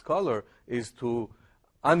agenda as a scholar, is to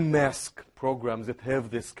unmask programs that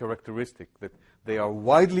have this characteristic, that they are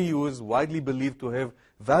widely used, widely believed to have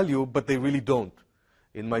value, but they really don't.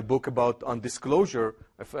 In my book on disclosure,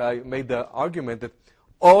 I made the argument that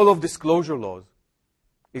all of disclosure laws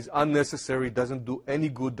is unnecessary, doesn't do any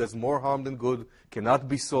good, does more harm than good, cannot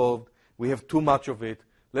be solved. We have too much of it.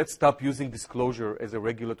 Let's stop using disclosure as a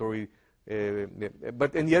regulatory,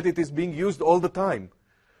 and yet it is being used all the time.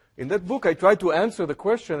 In that book, I try to answer the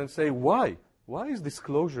question and say, why? Why is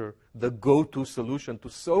disclosure the go-to solution to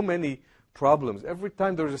so many problems? Every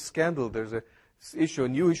time there's a scandal, there's a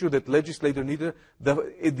new issue that legislators need.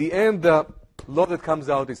 At the end, the law that comes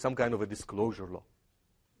out is some kind of a disclosure law.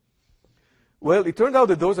 Well, it turned out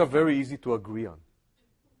that those are very easy to agree on.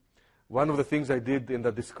 One of the things I did in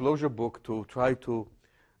the disclosure book to try to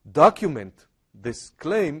document this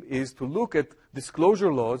claim is to look at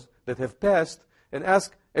disclosure laws that have passed and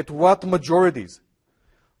ask at what majorities.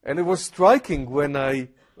 And it was striking when I,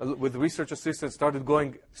 with research assistants, started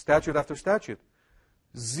going statute after statute.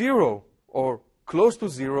 0 or close to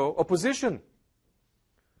 0 opposition.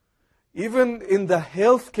 Even in the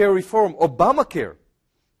healthcare reform, Obamacare,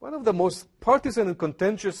 one of the most partisan and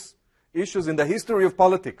contentious issues in the history of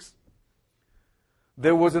politics,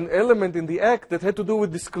 there was an element in the act that had to do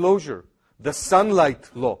with disclosure, the sunlight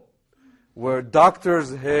law, where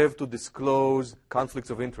doctors have to disclose conflicts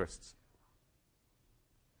of interests.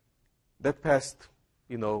 That passed,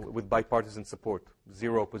 with bipartisan support,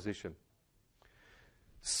 0 opposition.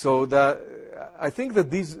 So I think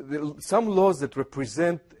that some laws that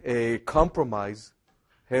represent a compromise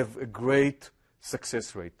have a great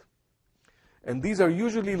success rate. And these are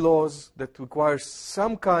usually laws that require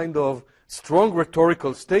some kind of strong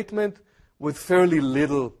rhetorical statement with fairly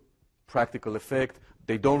little practical effect.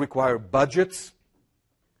 They don't require budgets,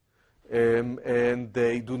 and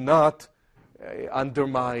they do not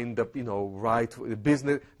undermine the right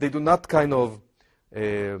business. They do not kind of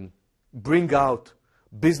bring out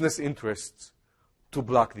business interests to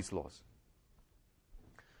block these laws.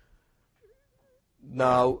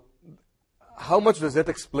 Now, how much does that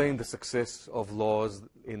explain the success of laws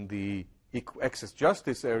in the excess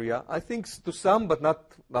justice area? I think to some, but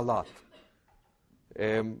not a lot.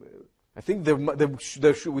 I think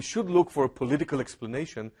we should look for a political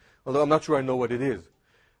explanation, although I'm not sure I know what it is.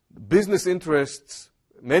 Business interests,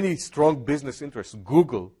 many strong business interests,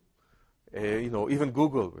 Google, even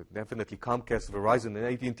Google, definitely Comcast, Verizon, and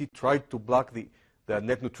AT&T tried to block the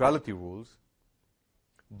net neutrality rules,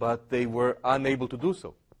 but they were unable to do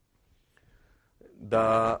so.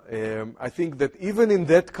 I think that even in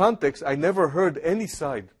that context, I never heard any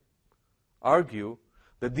side argue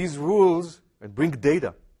that these rules, and bring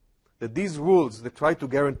data, that these rules that try to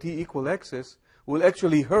guarantee equal access will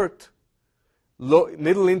actually hurt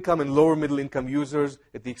middle income and lower middle income users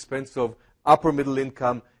at the expense of upper middle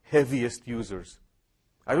income heaviest users.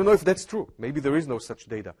 I don't know if that's true. Maybe there is no such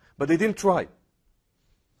data. But they didn't try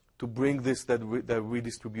to bring that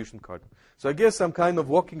redistribution card. So I guess I'm kind of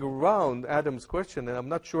walking around Adam's question, and I'm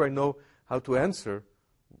not sure I know how to answer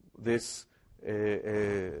this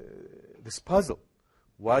puzzle.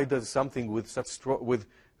 Why does something with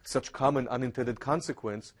such common unintended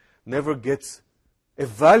consequence never gets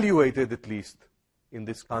evaluated, at least in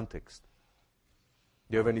this context?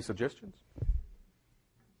 Do you have any suggestions?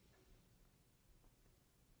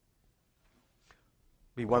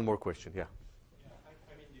 One more question, yeah.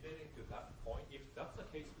 I mean, relating to that point, if that's the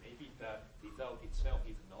case, maybe that result itself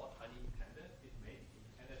is not unintended. It may be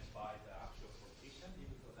intended by the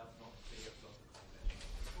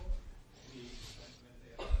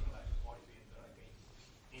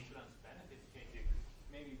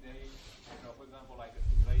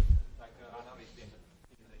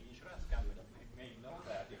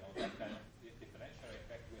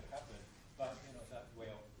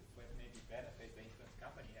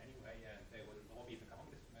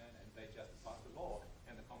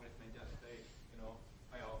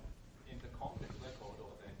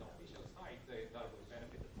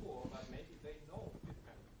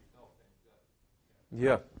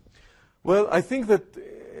Yeah. Well, I think that,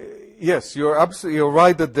 yes, you're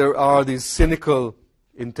right that there are these cynical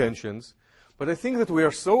intentions, but I think that we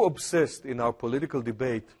are so obsessed in our political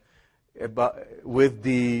debate with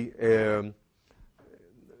the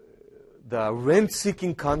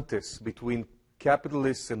rent-seeking contest between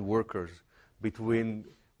capitalists and workers, between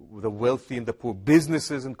the wealthy and the poor,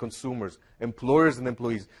 businesses and consumers, employers and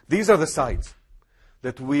employees. These are the sides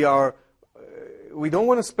that we don't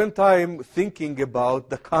want to spend time thinking about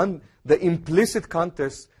the implicit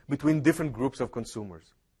contest between different groups of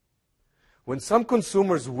consumers. When some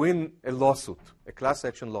consumers win a lawsuit, a class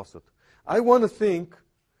action lawsuit, I want to think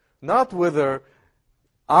not whether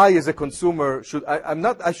I as a consumer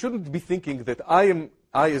I shouldn't be thinking that I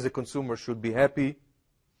as a consumer should be happy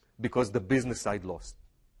because the business side lost.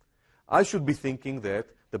 I should be thinking that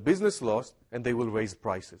the business lost and they will raise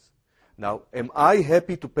prices. Now, am I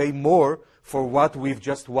happy to pay more for what we've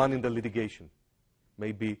just won in the litigation?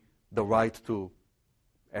 Maybe the right to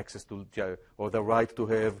access to, or the right to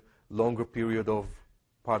have longer period of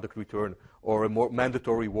product return, or a more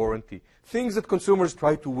mandatory warranty. Things that consumers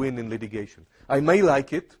try to win in litigation. I may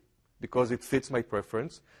like it because it fits my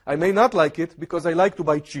preference. I may not like it because I like to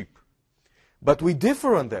buy cheap. But we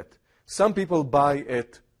differ on that. Some people buy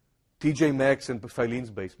at TJ Maxx and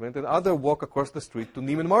Filene's basement, and others walk across the street to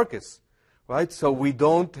Neiman Marcus. Right? So we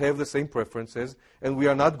don't have the same preferences, and we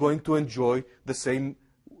are not going to enjoy the same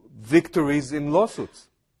victories in lawsuits.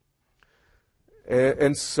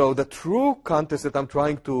 And so the true contest that I'm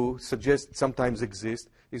trying to suggest sometimes exists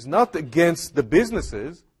is not against the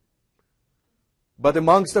businesses, but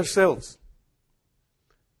amongst ourselves.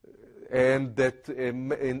 And that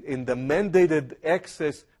in the mandated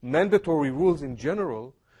access, mandatory rules in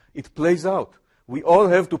general, it plays out. We all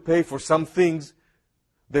have to pay for some things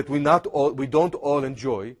that we don't all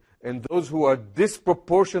enjoy, and those who are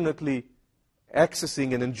disproportionately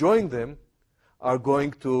accessing and enjoying them are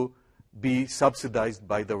going to be subsidized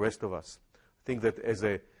by the rest of us. I think that as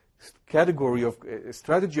a category of a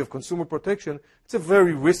strategy of consumer protection, it's a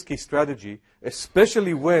very risky strategy,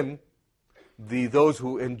 especially when those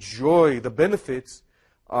who enjoy the benefits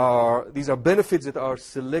these are benefits that are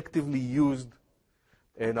selectively used,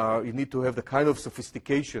 and you need to have the kind of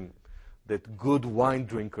sophistication that good wine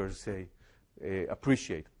drinkers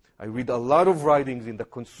appreciate. I read a lot of writings in the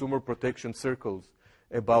consumer protection circles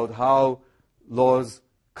about how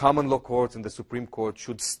common law courts and the Supreme Court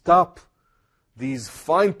should stop these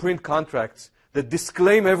fine print contracts that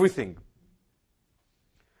disclaim everything.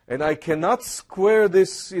 And I cannot square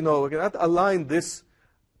this, I cannot align this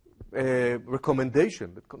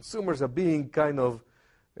recommendation that consumers are being kind of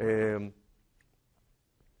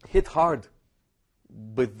hit hard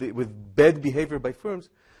with bad behavior by firms.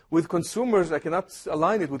 With consumers, I cannot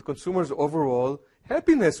align it with consumers' overall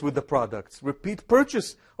happiness with the products, repeat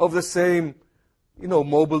purchase of the same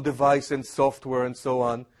mobile device and software and so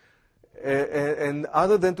on. And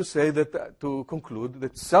other than to say that, to conclude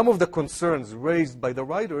that some of the concerns raised by the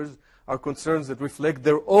writers are concerns that reflect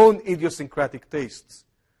their own idiosyncratic tastes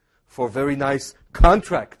for very nice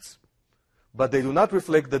contracts, but they do not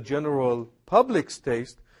reflect the general public's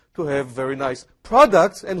taste to have very nice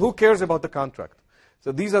products, and who cares about the contract?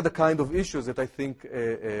 So these are the kind of issues that I think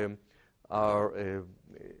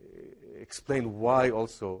explain why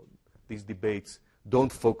also these debates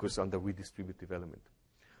don't focus on the redistributive element.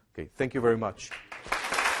 Okay, thank you very much.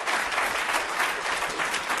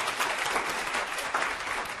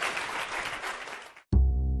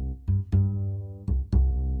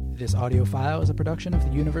 This audio file is a production of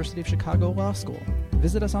the University of Chicago Law School.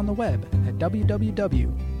 Visit us on the web at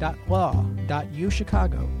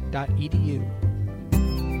www.law.uchicago.edu.